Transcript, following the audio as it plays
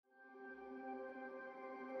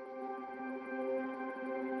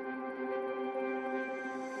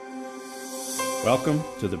Welcome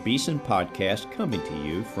to the Beeson Podcast, coming to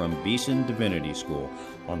you from Beeson Divinity School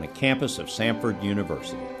on the campus of Samford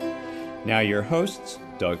University. Now your hosts,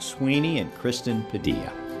 Doug Sweeney and Kristen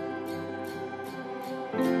Padilla.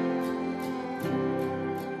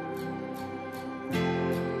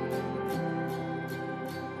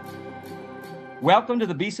 Welcome to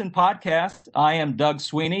the Beeson Podcast. I am Doug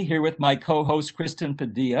Sweeney here with my co-host Kristen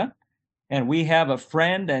Padilla, and we have a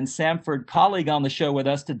friend and Samford colleague on the show with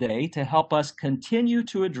us today to help us continue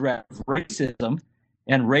to address racism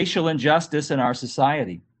and racial injustice in our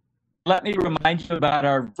society. Let me remind you about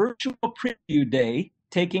our virtual preview day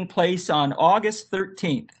taking place on August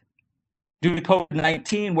 13th. Due to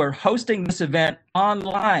COVID-19, we're hosting this event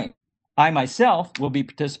online. I myself will be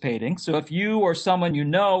participating, so if you or someone you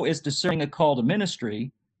know is discerning a call to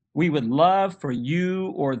ministry, we would love for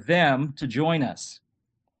you or them to join us.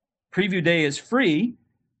 Preview Day is free,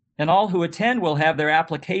 and all who attend will have their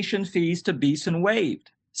application fees to Beeson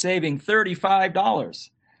waived, saving $35.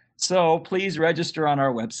 So please register on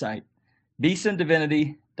our website,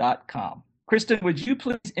 beesondivinity.com. Kristen, would you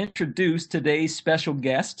please introduce today's special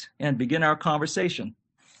guest and begin our conversation?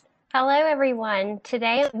 Hello, everyone.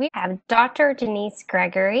 Today we have Dr. Denise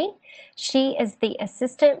Gregory. She is the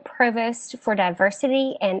Assistant Provost for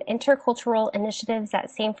Diversity and Intercultural Initiatives at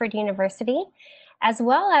Samford University, as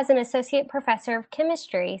well as an Associate Professor of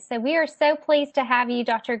Chemistry. So we are so pleased to have you,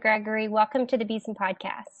 Dr. Gregory. Welcome to the Beeson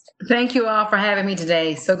Podcast. Thank you all for having me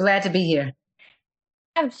today. So glad to be here.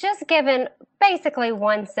 I've just given basically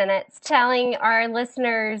one sentence telling our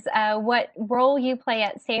listeners what role you play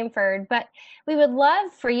at Samford, but we would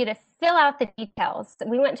love for you to fill out the details.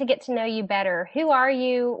 We want to get to know you better. Who are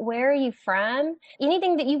you? Where are you from?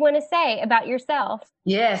 Anything that you want to say about yourself?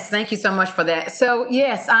 Yes, thank you so much for that. So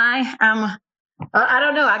yes, I am. I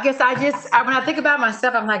don't know. I guess when I think about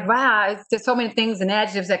myself, I'm like, wow, there's so many things and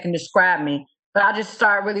adjectives that can describe me. But I'll just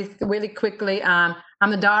start really quickly. I'm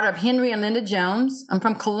the daughter of Henry and Linda Jones. I'm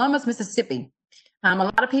from Columbus, Mississippi. A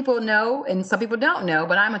lot of people know, and some people don't know,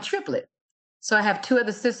 but I'm a triplet. So I have two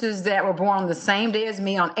other sisters that were born on the same day as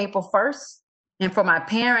me on April 1st. And for my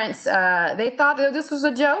parents, they thought that this was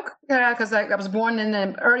a joke because I was born in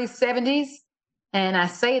the early 70s. And I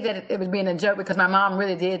say that it was being a joke because my mom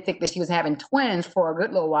really did think that she was having twins for a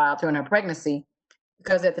good little while during her pregnancy,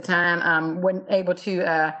 because at the time wasn't able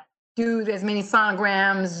to do as many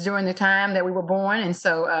sonograms during the time that we were born. And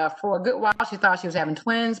so for a good while, she thought she was having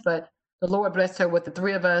twins, but the Lord blessed her with the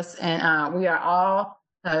three of us. And we are all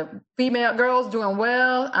female girls doing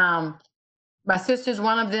well. My sisters,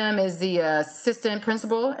 one of them is the assistant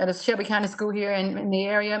principal at a Shelby County school here in the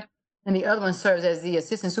area. And the other one serves as the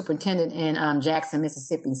assistant superintendent in Jackson,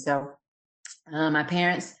 Mississippi. So my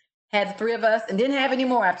parents had the three of us and didn't have any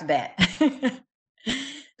more after that.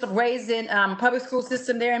 Raised in public school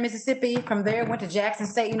system there in Mississippi. From there, went to Jackson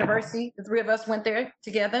State University. The three of us went there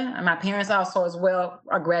together. And my parents also as well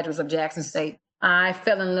are graduates of Jackson State. I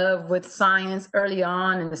fell in love with science early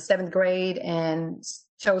on in the 7th grade and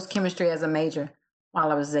chose chemistry as a major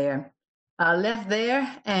while I was there. I left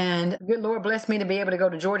there, and good Lord blessed me to be able to go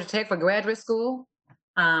to Georgia Tech for graduate school.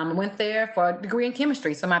 Went there for a degree in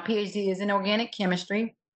chemistry. So my PhD is in organic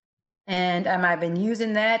chemistry. And I've been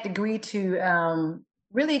using that degree to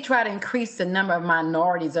really try to increase the number of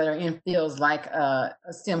minorities that are in fields like a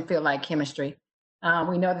STEM field like chemistry.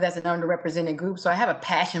 We know that that's an underrepresented group, so I have a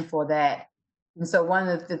passion for that. And so one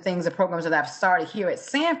of the things, the programs that I've started here at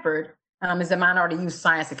Samford is the Minority Youth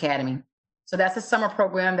Science Academy. So that's a summer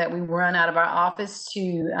program that we run out of our office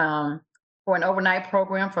for an overnight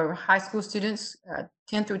program for high school students,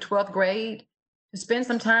 10th through 12th grade, to spend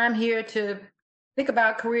some time here to think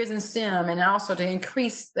about careers in STEM and also to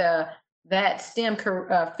increase that STEM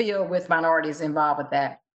field with minorities involved with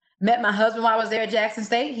that. Met my husband while I was there at Jackson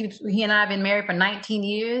State. He and I have been married for 19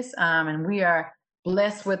 years, and we are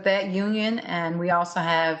blessed with that union. And we also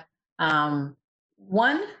have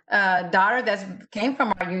one daughter that came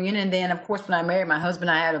from our union. And then, of course, when I married my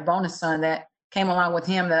husband, I had a bonus son that came along with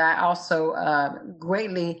him that I also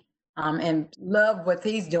greatly and love what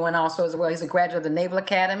he's doing also as well. He's a graduate of the Naval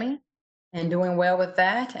Academy and doing well with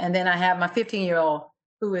that. And then I have my 15-year-old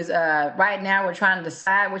who is right now we're trying to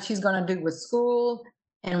decide what she's going to do with school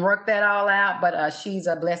and work that all out. But she's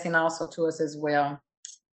a blessing also to us as well.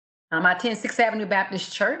 I attend 6th Avenue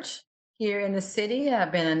Baptist Church here in the city.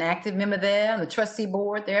 I've been an active member there on the trustee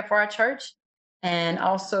board there for our church, and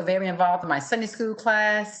also very involved in my Sunday school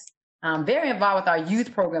class. I'm very involved with our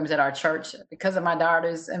youth programs at our church because of my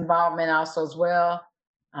daughter's involvement also as well.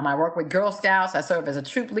 I work with Girl Scouts. I serve as a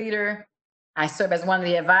troop leader. I serve as one of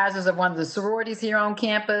the advisors of one of the sororities here on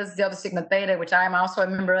campus, Delta Sigma Theta, which I am also a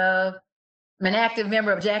member of. I'm an active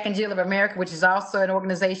member of Jack and Jill of America, which is also an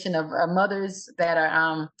organization of mothers that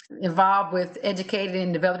are involved with educating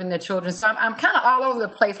and developing their children. So I'm kind of all over the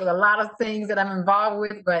place with a lot of things that I'm involved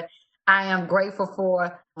with, but I am grateful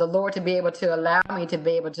for the Lord to be able to allow me to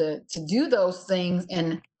be able to do those things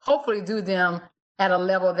and hopefully do them at a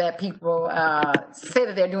level that people say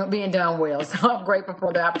that they're being done well. So I'm grateful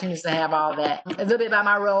for the opportunities to have all that. A little bit about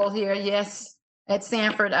my role here. Yes. At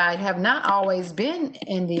Samford, I have not always been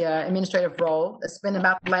in the administrative role. It's been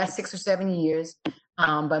about the last 6 or 7 years,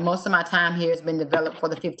 but most of my time here has been developed for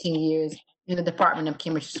the 15 years in the Department of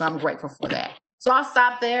Chemistry, so I'm grateful for that. So I'll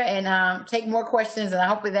stop there and take more questions, and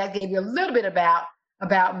hopefully that gave you a little bit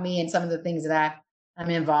about me and some of the things that I'm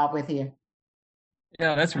involved with here.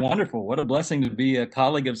 Yeah, that's wonderful. What a blessing to be a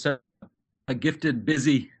colleague of such a gifted,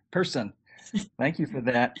 busy person. Thank you for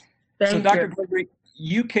that. Thank so, Dr. you. Gregory,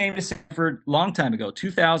 you came to Samford a long time ago,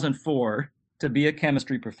 2004, to be a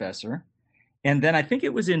chemistry professor. And then I think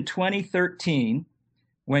it was in 2013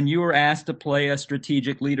 when you were asked to play a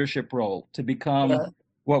strategic leadership role to become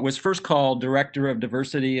what was first called Director of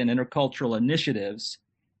Diversity and Intercultural Initiatives,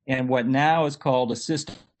 and what now is called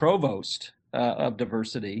Assistant Provost of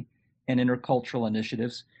Diversity and Intercultural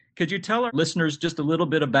Initiatives. Could you tell our listeners just a little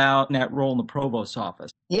bit about that role in the Provost's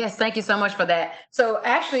office? Yes, thank you so much for that. So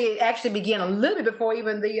it actually began a little bit before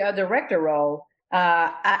even the director role.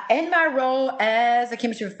 In my role as a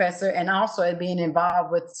chemistry professor and also being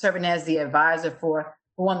involved with serving as the advisor for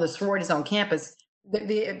one of the sororities on campus,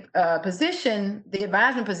 the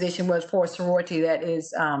advisement position was for a sorority that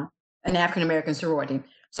is an African-American sorority.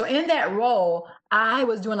 So in that role, I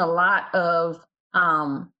was doing a lot of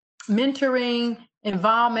mentoring,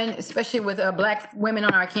 involvement, especially with Black women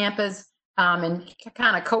on our campus, and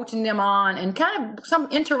kind of coaching them on and kind of some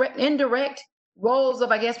indirect roles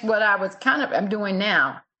of, I guess, what I'm doing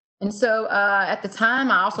now. And so at the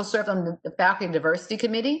time, I also served on the faculty diversity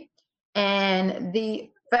committee, and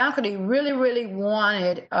the faculty really, really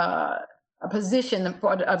wanted a position,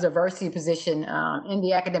 a diversity position in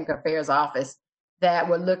the academic affairs office that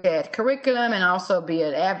would look at curriculum and also be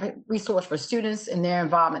an resource for students and their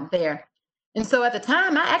involvement there. And so at the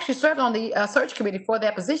time, I actually served on the search committee for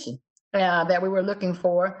that position that we were looking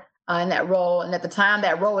for in that role. And at the time,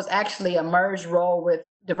 that role was actually a merged role with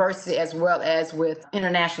diversity as well as with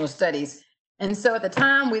international studies. And so at the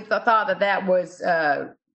time, we thought that was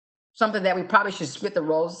something that we probably should split the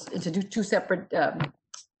roles into two separate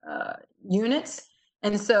units.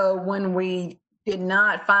 And so when we did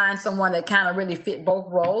not find someone that kind of really fit both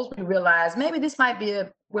roles, we realized maybe this might be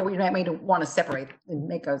where we might want to separate and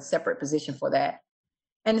make a separate position for that.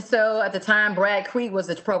 And so at the time, Brad Creed was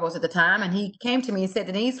the provost at the time, and he came to me and said,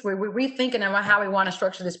 Denise, we're rethinking about how we want to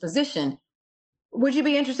structure this position. Would you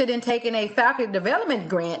be interested in taking a faculty development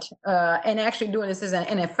grant and actually doing this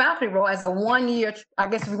in a faculty role as a 1 year, I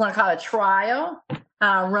guess if we want to call it a trial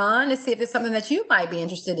run to see if it's something that you might be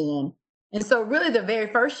interested in? And so really the very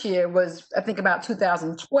first year was, I think, about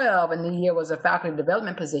 2012, and the year was a faculty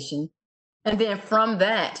development position. And then from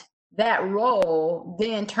that role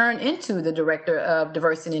then turned into the Director of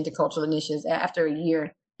Diversity and Intercultural Initiatives after a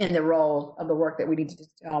year in the role of the work that we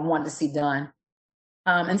wanted to see done.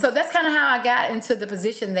 And so that's kind of how I got into the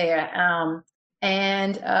position there.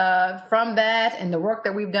 And from that and the work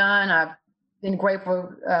that we've done, I've been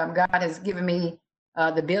grateful. God has given me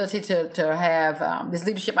the ability to have this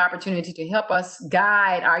leadership opportunity to help us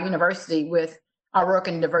guide our university with our work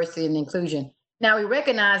in diversity and inclusion. Now, we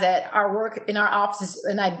recognize that our work in our offices,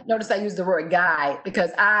 and I notice I use the word guide because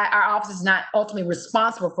our office is not ultimately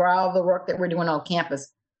responsible for all the work that we're doing on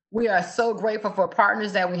campus. We are so grateful for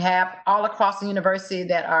partners that we have all across the university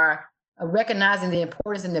that are recognizing the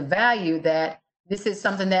importance and the value that this is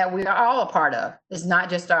something that we are all a part of. It's not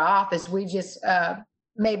just our office. We just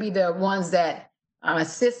may be the ones that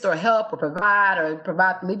assist or help or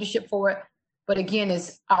provide leadership for it. But again,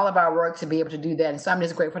 it's all of our work to be able to do that. And so I'm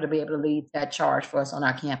just grateful to be able to lead that charge for us on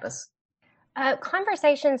our campus.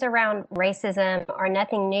 Conversations around racism are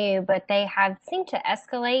nothing new, but they have seemed to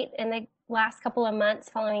escalate in the last couple of months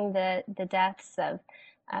following the deaths of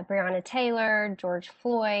Breonna Taylor, George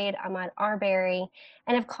Floyd, Ahmaud Arbery,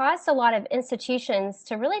 and have caused a lot of institutions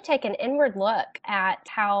to really take an inward look at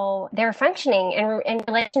how they're functioning in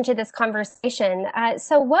relation to this conversation.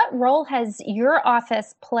 So what role has your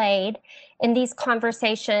office played in these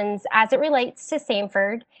conversations as it relates to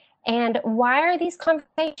Samford? And why are these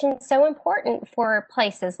conversations so important for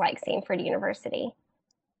places like Samford University?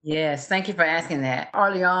 Yes, thank you for asking that.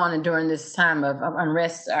 Early on and during this time of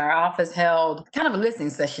unrest, our office held kind of a listening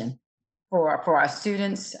session for our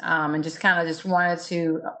students, and just wanted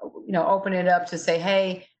to, open it up to say,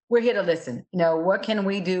 hey, we're here to listen. What can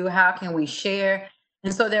we do? How can we share?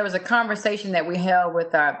 And so there was a conversation that we held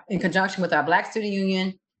in conjunction with our Black Student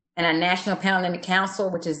Union and our National Panhellenic Council,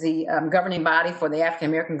 which is the governing body for the African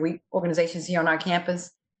American Greek organizations here on our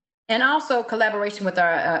campus, and also collaboration with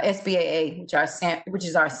our SBAA, which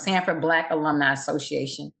is our Samford Black Alumni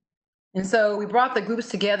Association. And so we brought the groups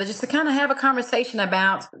together just to kind of have a conversation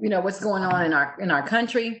about, what's going on in our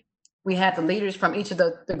country. We had the leaders from each of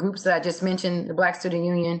the groups that I just mentioned, the Black Student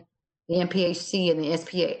Union, the NPHC, and the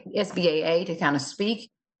SBAA to kind of speak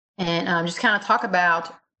and just kind of talk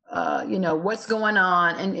about, what's going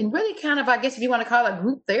on and really kind of, I guess, if you want to call it a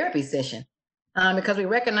group therapy session, because we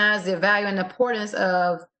recognize the value and the importance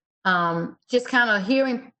of just kind of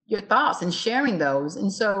hearing your thoughts and sharing those.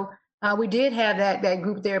 And so we did have that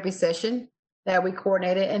group therapy session that we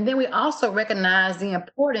coordinated. And then we also recognized the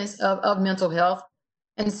importance of mental health.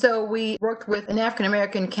 And so we worked with an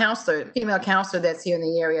African-American counselor, female counselor that's here in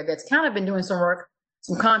the area that's kind of been doing some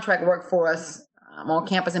contract work for us on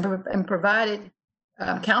campus and provided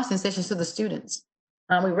counseling sessions to the students.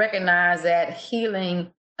 We recognize that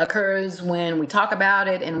healing occurs when we talk about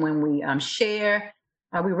it and when we share.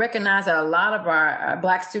 We recognize that a lot of our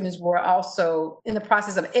Black students were also in the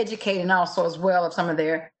process of educating also as well of some of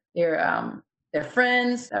their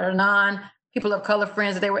friends that are people of color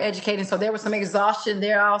friends that they were educating. So there was some exhaustion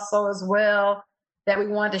there also as well that we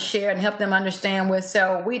wanted to share and help them understand with.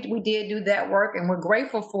 So we did do that work, and we're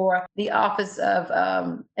grateful for the Office of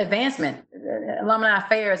Advancement, Alumni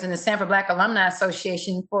Affairs, and the Samford Black Alumni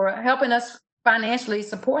Association for helping us financially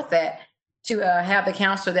support that to have the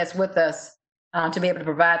counselor that's with us to be able to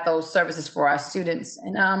provide those services for our students.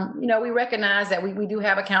 And, we recognize that we do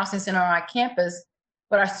have a counseling center on our campus,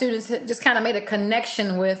 but our students just kind of made a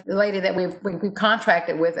connection with the lady that we've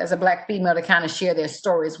contracted with as a Black female to kind of share their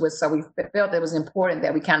stories with. So we felt it was important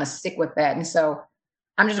that we kind of stick with that. And so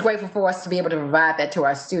I'm just grateful for us to be able to provide that to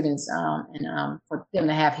our students and for them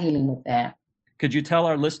to have healing with that. Could you tell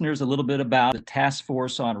our listeners a little bit about the task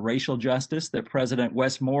force on racial justice that President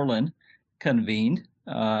Westmoreland convened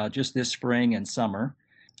just this spring and summer?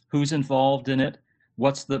 Who's involved in it?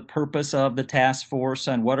 What's the purpose of the task force,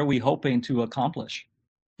 and what are we hoping to accomplish?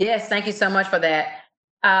 Yes, thank you so much for that.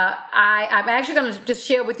 I'm actually going to just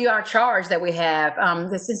share with you our charge that we have.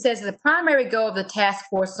 This says the primary goal of the task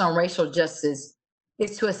force on racial justice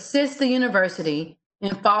is to assist the university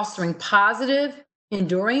in fostering positive,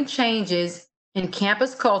 enduring changes in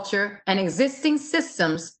campus culture and existing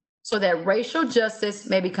systems so that racial justice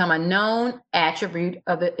may become a known attribute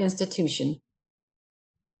of the institution.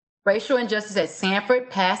 Racial injustice at Samford,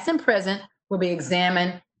 past and present, will be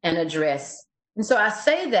examined and addressed. And so I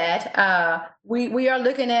say that we are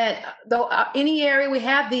looking at any area. We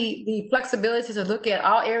have the flexibility to look at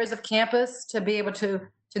all areas of campus to be able to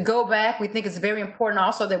go back. We think it's very important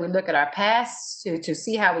also that we look at our past to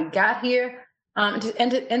see how we got here, and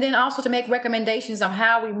then also to make recommendations on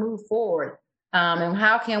how we move forward, and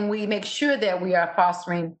how can we make sure that we are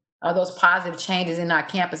fostering those positive changes in our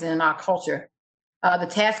campus and in our culture. The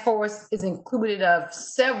task force is included of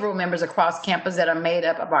several members across campus that are made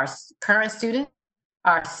up of our current students,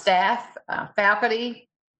 our staff, faculty,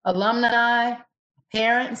 alumni,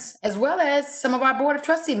 parents, as well as some of our board of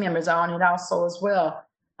trustee members are on it also as well.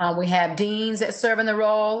 We have deans that serve in the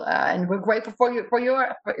role, and we're grateful for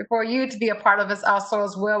you to be a part of us also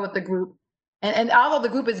as well with the group. And although the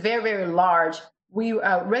group is very, very large, we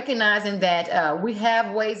are recognizing that we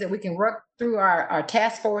have ways that we can work through our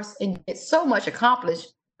task force and get so much accomplished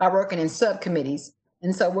by working in subcommittees.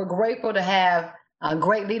 And so we're grateful to have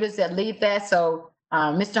great leaders that lead that. So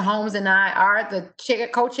Mr. Holmes and I are the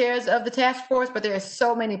co-chairs of the task force, but there are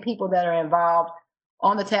so many people that are involved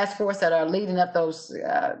on the task force that are leading up those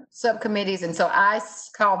subcommittees. And so I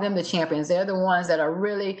call them the champions. They're the ones that are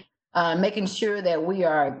really making sure that we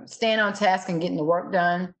are staying on task and getting the work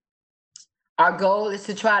done. Our goal is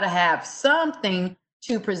to try to have something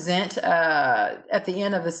to present at the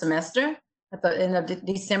end of the semester, at the end of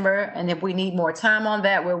December. And if we need more time on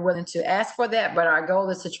that, we're willing to ask for that. But our goal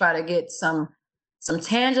is to try to get some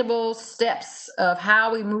tangible steps of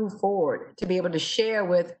how we move forward to be able to share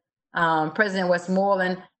with President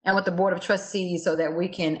Westmoreland and with the Board of Trustees so that we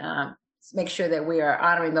can make sure that we are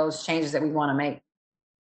honoring those changes that we want to make.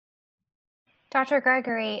 Dr.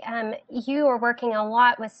 Gregory, you are working a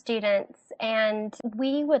lot with students, and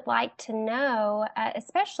we would like to know,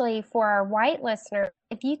 especially for our white listeners,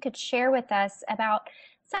 if you could share with us about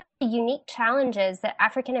some of the unique challenges that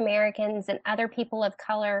African Americans and other people of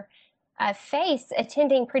color face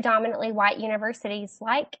attending predominantly white universities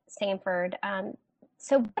like Samford.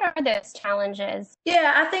 So what are those challenges?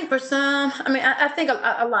 Yeah, I think for some, I mean, I think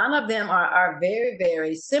a lot of them are very,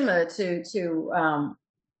 very similar to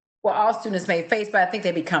what all students may face, but I think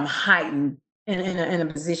they become heightened in a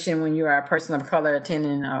position when you are a person of color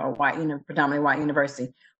attending a white, predominantly white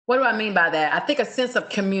university. What do I mean by that? I think a sense of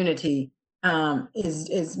community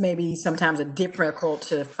is maybe sometimes a difficult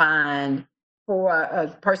to find for a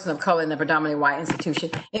person of color in a predominantly white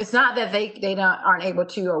institution. It's not that they aren't able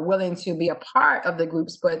to or willing to be a part of the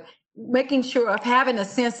groups, but making sure of having a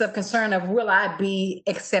sense of concern of, will I be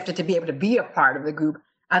accepted to be able to be a part of the group?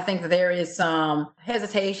 I think that there is some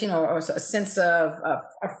hesitation or a sense of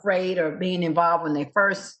afraid or being involved when they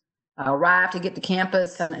first arrive to get to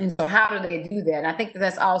campus. And so how do they do that? And I think that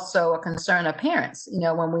that's also a concern of parents,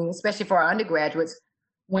 when we, especially for our undergraduates,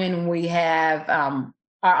 when we have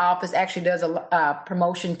our office actually does a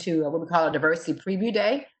promotion to what we call a diversity preview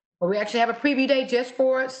day, where we actually have a preview day just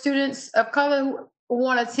for students of color who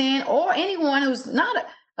want to attend, or anyone who's not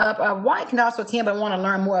a white can also attend, but want to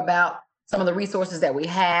learn more about some of the resources that we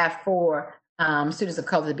have for students of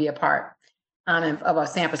color to be a part of our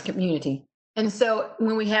campus community. And so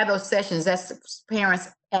when we have those sessions, that's parents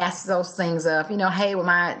ask those things of, hey, will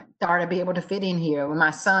my daughter be able to fit in here? Will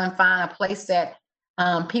my son find a place that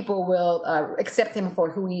people will accept him for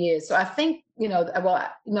who he is? So I think,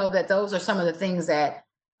 that those are some of the things that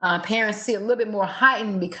parents see a little bit more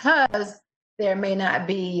heightened, because there may not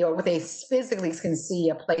be, or what they physically can see,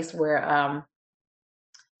 a place where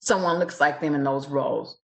someone looks like them in those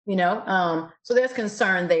roles, so there's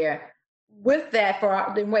concern there. With that,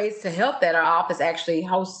 for the ways to help that, our office actually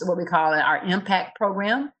hosts what we call our impact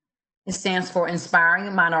program. It stands for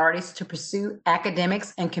Inspiring Minorities to Pursue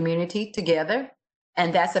Academics and Community Together.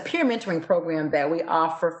 And that's a peer mentoring program that we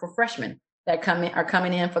offer for freshmen that are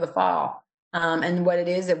coming in for the fall. And what it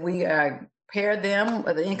is that we pair them,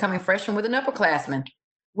 the incoming freshmen, with an upperclassman.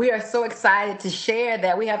 We are so excited to share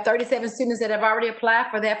that we have 37 students that have already applied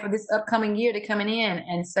for that for this upcoming year to coming in.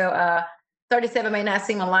 And so 37 may not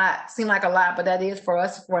seem like a lot, but that is for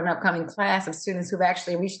us for an upcoming class of students who've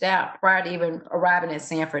actually reached out prior to even arriving at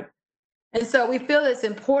Samford. And so we feel it's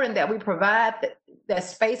important that we provide that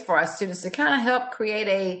space for our students to kind of help create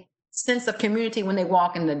a sense of community when they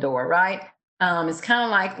walk in the door, right? It's kind of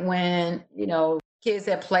like when, kids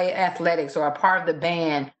that play athletics or are part of the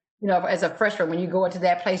band, as a freshman, when you go into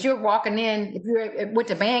that place, you're walking in, if you went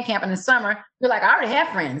to band camp in the summer, you're like, I already have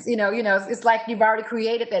friends, it's like you've already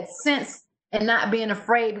created that sense and not being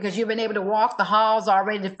afraid because you've been able to walk the halls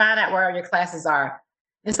already to find out where your classes are.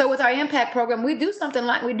 And so with our impact program, we do something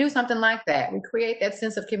like that. We create that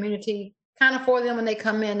sense of community kind of for them when they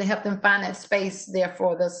come in, to help them find that space there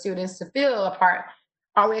for the students to feel a part.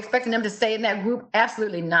 Are we expecting them to stay in that group?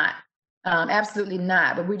 Absolutely not. Absolutely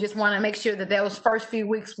not. But we just want to make sure that those first few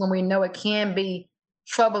weeks, when we know it can be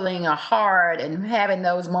troubling or hard, and having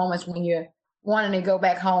those moments when you're wanting to go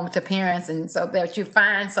back home to parents, and so that you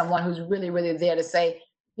find someone who's really, really there to say,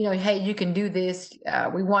 hey, you can do this.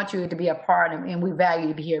 We want you to be a part, and we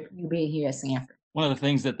value you being here at Samford. One of the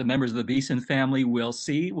things that the members of the Beeson family will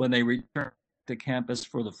see when they return to campus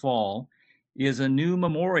for the fall is a new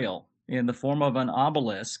memorial in the form of an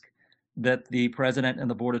obelisk that the president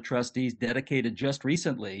and the board of trustees dedicated just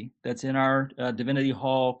recently, that's in our Divinity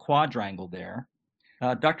Hall quadrangle there.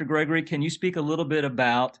 Dr. Gregory, can you speak a little bit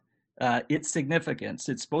about its significance?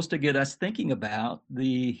 It's supposed to get us thinking about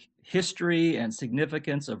the history and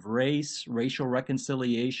significance of race, racial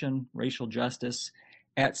reconciliation, racial justice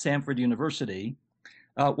at Samford University.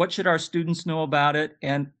 What should our students know about it?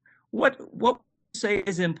 And what would you say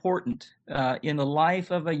is important in the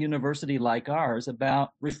life of a university like ours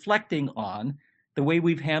about reflecting on the way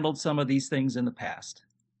we've handled some of these things in the past?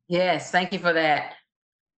 Yes, thank you for that.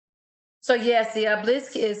 So yes, the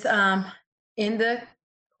obelisk is in the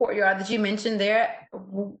courtyard that you mentioned there.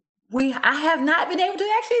 I have not been able to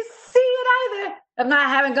actually see it either. I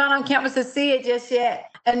haven't gone on campus to see it just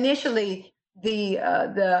yet. Initially,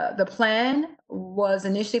 the plan was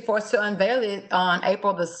initially for us to unveil it on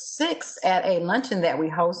April the 6th at a luncheon that we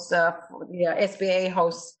host, the SBA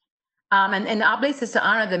hosts. And the obelisk is to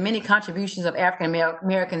honor the many contributions of African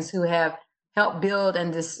Americans who have helped build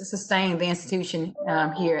and sustain the institution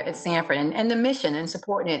here at Samford, and the mission and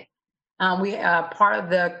supporting it. We part of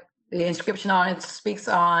the inscription on it speaks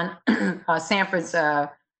on Samford's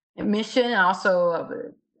mission, and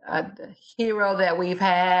also a hero that we've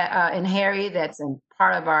had in Harry, that's in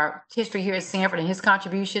part of our history here at Samford, and his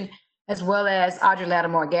contribution, as well as Audrey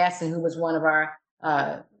Lattimore Gaston, who was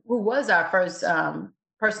our first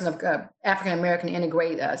person of African American to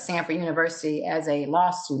integrate Samford University as a law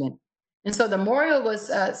student. And so the memorial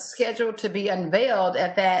was scheduled to be unveiled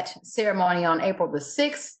at that ceremony on April the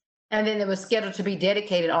 6th. And then it was scheduled to be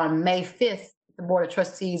dedicated on May 5th, the Board of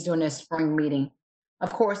Trustees during their spring meeting.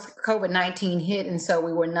 Of course, COVID-19 hit, and so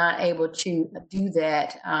we were not able to do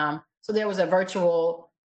that. So there was a virtual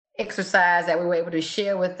exercise that we were able to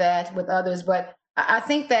share with others. But I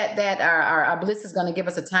think that our Bliss is going to give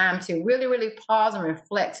us a time to really, really pause and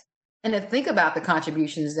reflect and to think about the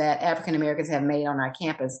contributions that African Americans have made on our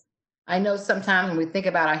campus. I know sometimes when we think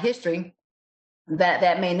about our history,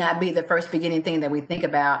 that may not be the first beginning thing that we think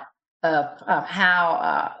about of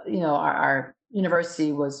how our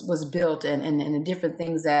university was built and the different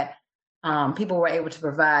things that people were able to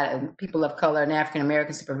provide, and people of color and African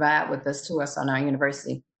Americans to provide to us on our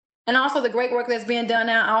university. And also the great work that's being done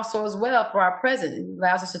now also as well for our present. It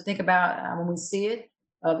allows us to think about when we see it,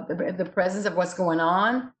 the presence of what's going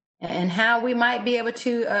on and how we might be able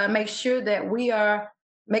to make sure that we are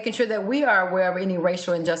making sure that we are aware of any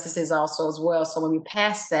racial injustices also as well. So when we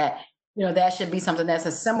pass that, that should be something that's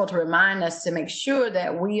a symbol to remind us to make sure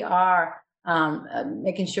that we are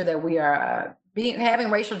making sure that we are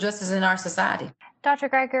having racial justice in our society. Dr.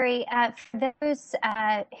 Gregory, for those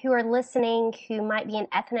who are listening who might be an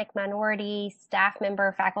ethnic minority, staff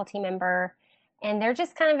member, faculty member, and they're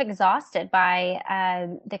just kind of exhausted by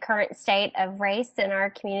the current state of race in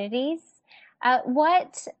our communities,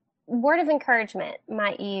 what word of encouragement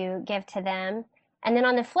might you give to them? And then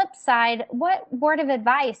on the flip side, what word of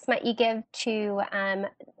advice might you give to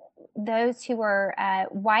those who are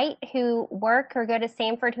white, who work or go to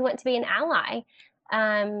Samford, who want to be an ally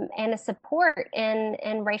and a support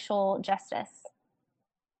in racial justice?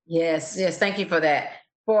 Yes. Thank you for that.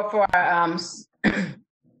 For our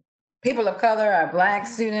people of color, our Black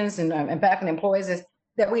students and faculty employees, is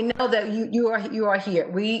that we know that you are here.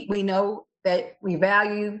 We know that we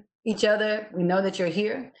value each other. We know that you're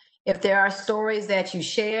here. If there are stories that you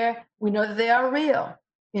share, we know that they are real.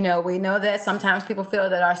 We know that sometimes people feel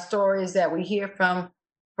that our stories that we hear from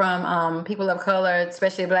people of color,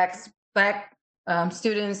 especially Black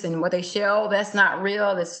students, and what they share, oh, that's not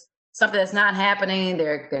real. It's something that's not happening.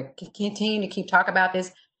 They're continuing to keep talking about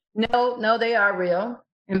this. No, they are real.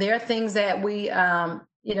 And there are things that we,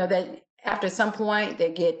 that after some point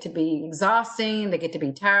they get to be exhausting, they get to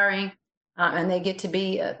be tiring, and they get to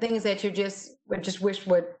be things that you just wish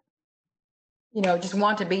would, just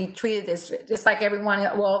want to be treated as just like everyone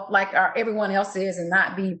else is, and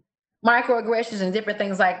not be microaggressions and different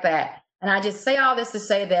things like that. And I just say all this to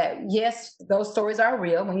say that, yes, those stories are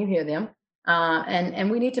real when you hear them. And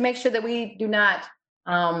we need to make sure that we do not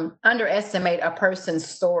underestimate a person's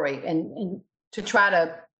story and to try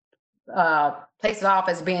to place it off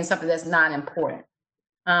as being something that's not important.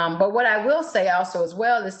 But what I will say also as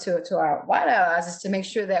well is to our white allies is to make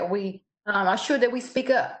sure that we are sure that we speak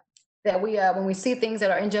up, that we, when we see things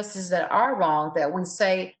that are injustices that are wrong, that we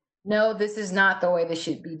say, no, this is not the way this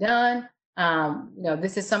should be done.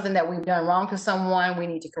 This is something that we've done wrong to someone. We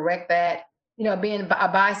need to correct that. Being a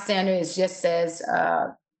bystander is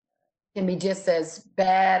can be just as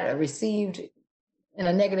bad or received in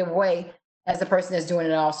a negative way as the person that's doing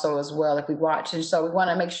it also as well, if we watch. And so we want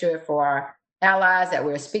to make sure for our allies that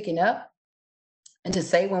we're speaking up and to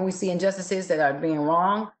say when we see injustices that are being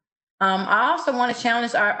wrong. I also want to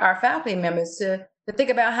challenge our faculty members to think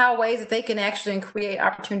about how ways that they can actually create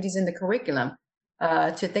opportunities in the curriculum,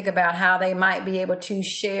 to think about how they might be able to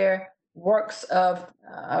share works of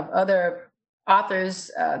other authors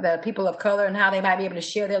that are people of color, and how they might be able to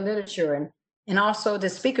share their literature, and also the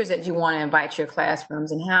speakers that you want to invite to your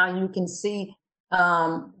classrooms, and how you can see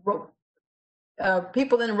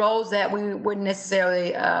people in roles that we wouldn't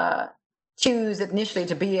necessarily choose initially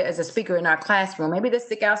to be as a speaker in our classroom. Maybe to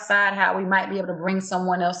stick outside, how we might be able to bring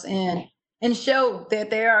someone else in and show that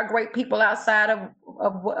there are great people outside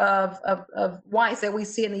of whites that we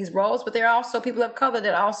see in these roles, but there are also people of color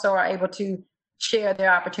that also are able to share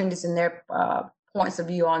their opportunities and their points of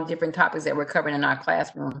view on different topics that we're covering in our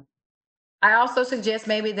classroom. I also suggest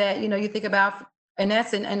maybe that, you think about, and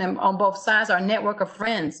that's and on both sides, our network of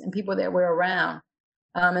friends and people that we're around,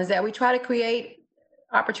 is that we try to create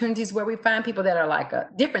opportunities where we find people that are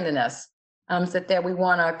different than us, so that we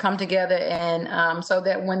want to come together, and so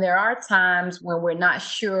that when there are times when we're not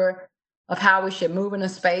sure of how we should move in a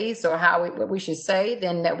space or what we should say,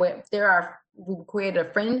 then that we've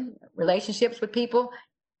created friend relationships with people,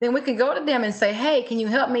 then we can go to them and say, hey, can you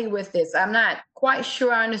help me with this? I'm not quite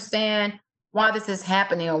sure I understand why this is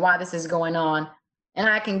happening or why this is going on. And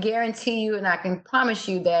I can guarantee you and I can promise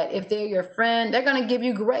you that if they're your friend, they're going to give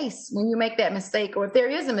you grace when you make that mistake, or if there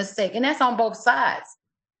is a mistake, and that's on both sides.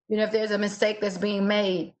 If there's a mistake that's being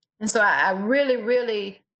made. And so I really,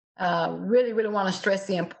 really really, really want to stress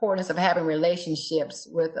the importance of having relationships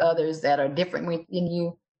with others that are different than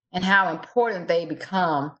you, and how important they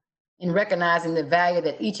become in recognizing the value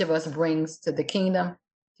that each of us brings to the kingdom,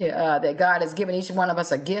 that God has given each one of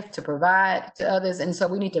us a gift to provide to others. And so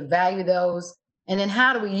we need to value those. And then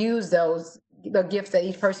how do we use the gifts that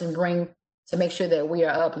each person brings to make sure that we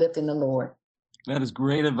are uplifting the Lord? That is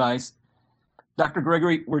great advice. Dr.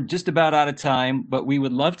 Gregory, we're just about out of time, but we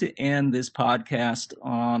would love to end this podcast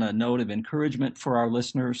on a note of encouragement for our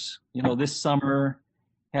listeners. You know, this summer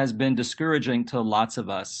has been discouraging to lots of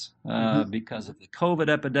us because of the COVID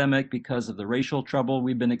epidemic, because of the racial trouble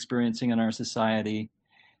we've been experiencing in our society.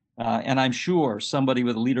 And I'm sure somebody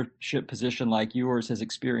with a leadership position like yours has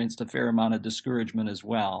experienced a fair amount of discouragement as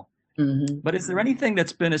well. But is there anything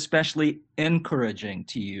that's been especially encouraging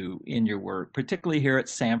to you in your work, particularly here at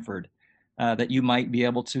Samford, that you might be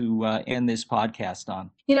able to end this podcast on?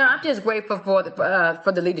 You know, I'm just grateful for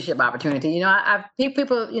the leadership opportunity. You know, I've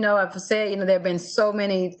people, you know, I've said, you know, there have been so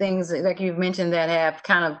many things like you've mentioned that have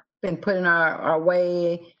kind of been put in our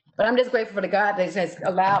way. But I'm just grateful for the God that has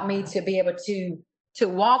allowed me to be able to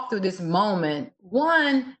walk through this moment.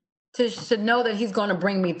 One, to know that He's going to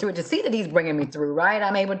bring me through, to see that He's bringing me through. Right,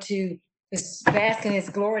 I'm able to bask in His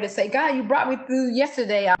glory, to say, God, you brought me through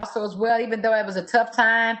yesterday also as well, even though it was a tough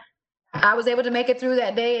time. I was able to make it through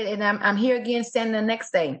that day, and I'm here again standing the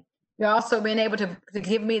next day. You've also been able to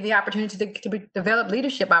give me the opportunity to develop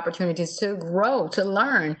leadership opportunities, to grow, to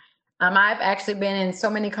learn. I've actually been in so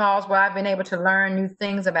many calls where I've been able to learn new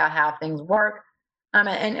things about how things work.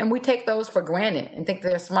 And we take those for granted and think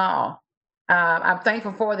they're small. I'm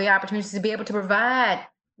thankful for the opportunities to be able to provide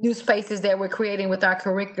new spaces that we're creating with our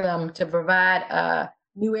curriculum, to provide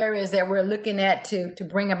new areas that we're looking at to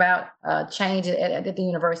bring about change at the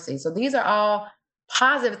university. So these are all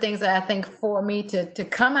positive things that I think for me to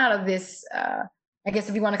come out of this, I guess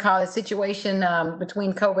if you want to call it, situation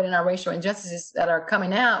between COVID and our racial injustices that are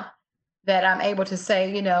coming out, that I'm able to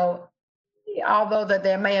say, you know, although that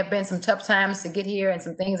there may have been some tough times to get here and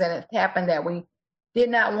some things that have happened that we did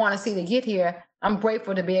not want to see to get here, I'm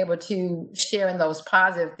grateful to be able to share in those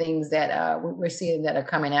positive things that we're seeing that are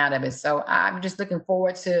coming out of it. So I'm just looking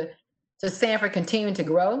forward to Samford continuing to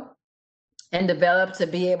grow and develop, to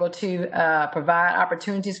be able to provide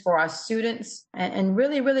opportunities for our students, and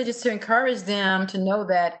really, really just to encourage them to know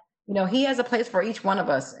that, you know, He has a place for each one of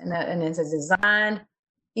us, and it's designed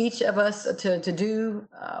each of us to do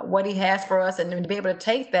what He has for us, and to be able to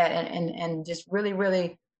take that and just really,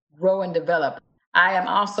 really grow and develop. I am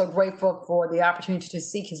also grateful for the opportunity to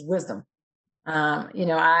seek His wisdom. You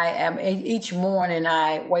know, I am each morning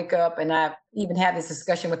I wake up, and I even have this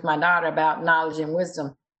discussion with my daughter about knowledge and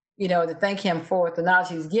wisdom, you know, to thank Him for the knowledge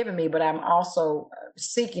He's given me, but I'm also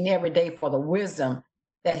seeking every day for the wisdom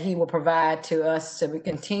that He will provide to us to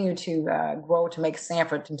continue to grow, to make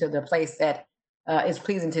Samford into the place that is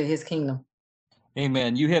pleasing to His kingdom.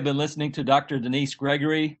 Amen. You have been listening to Dr. Denise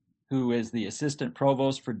Gregory, who is the Assistant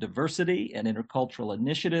Provost for Diversity and Intercultural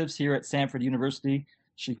Initiatives here at Samford University.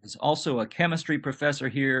 She is also a chemistry professor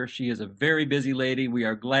here. She is a very busy lady. We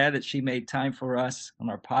are glad that she made time for us on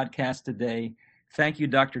our podcast today. Thank you,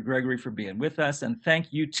 Dr. Gregory, for being with us. And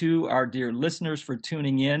thank you to our dear listeners for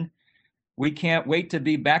tuning in. We can't wait to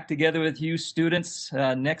be back together with you students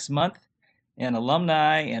next month. And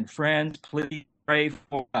alumni and friends, please pray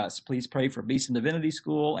for us. Please pray for Beeson Divinity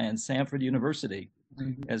School and Samford University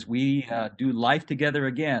as we do life together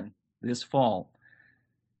again this fall.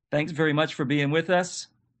 Thanks very much for being with us.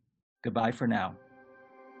 Goodbye for now.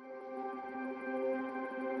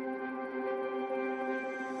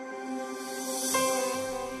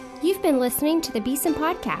 You've been listening to the Beeson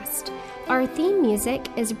Podcast. Our theme music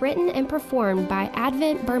is written and performed by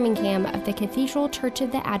Advent Birmingham of the Cathedral Church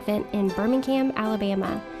of the Advent in Birmingham,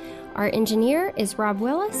 Alabama. Our engineer is Rob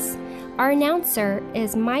Willis. Our announcer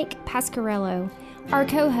is Mike Pasquarello. Our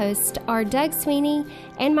co-hosts are Doug Sweeney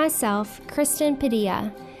and myself, Kristen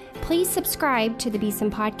Padilla. Please subscribe to the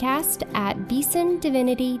Beeson Podcast at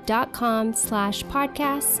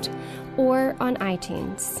beesondivinity.com/podcast or on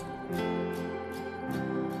iTunes.